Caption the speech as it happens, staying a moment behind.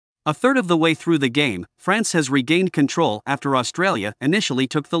A third of the way through the game, France has regained control after Australia initially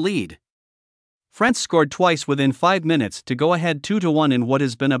took the lead. France scored twice within 5 minutes to go ahead 2-1 in what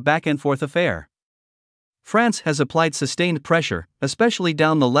has been a back-and-forth affair. France has applied sustained pressure, especially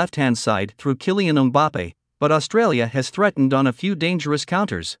down the left-hand side through Kylian Mbappé, but Australia has threatened on a few dangerous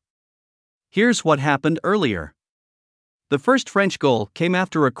counters. Here's what happened earlier. The first French goal came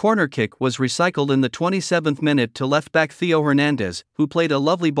after a corner kick was recycled in the 27th minute to left-back Theo Hernandez, who played a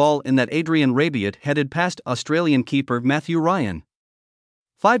lovely ball in that Adrien Rabiot headed past Australian keeper Mathew Leckie.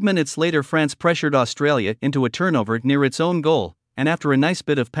 5 minutes later France pressured Australia into a turnover near its own goal, and after a nice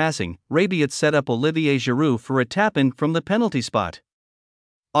bit of passing, Rabiot set up Olivier Giroud for a tap-in from the penalty spot.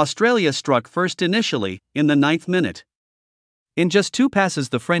 Australia struck first initially, in the 9th minute. In just 2 passes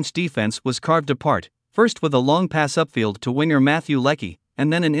the French defense was carved apart, first with a long pass upfield to winger Mathew Leckie,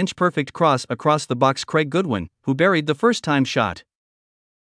 and then an inch-perfect cross across the box Craig Goodwin, who buried the first-time shot.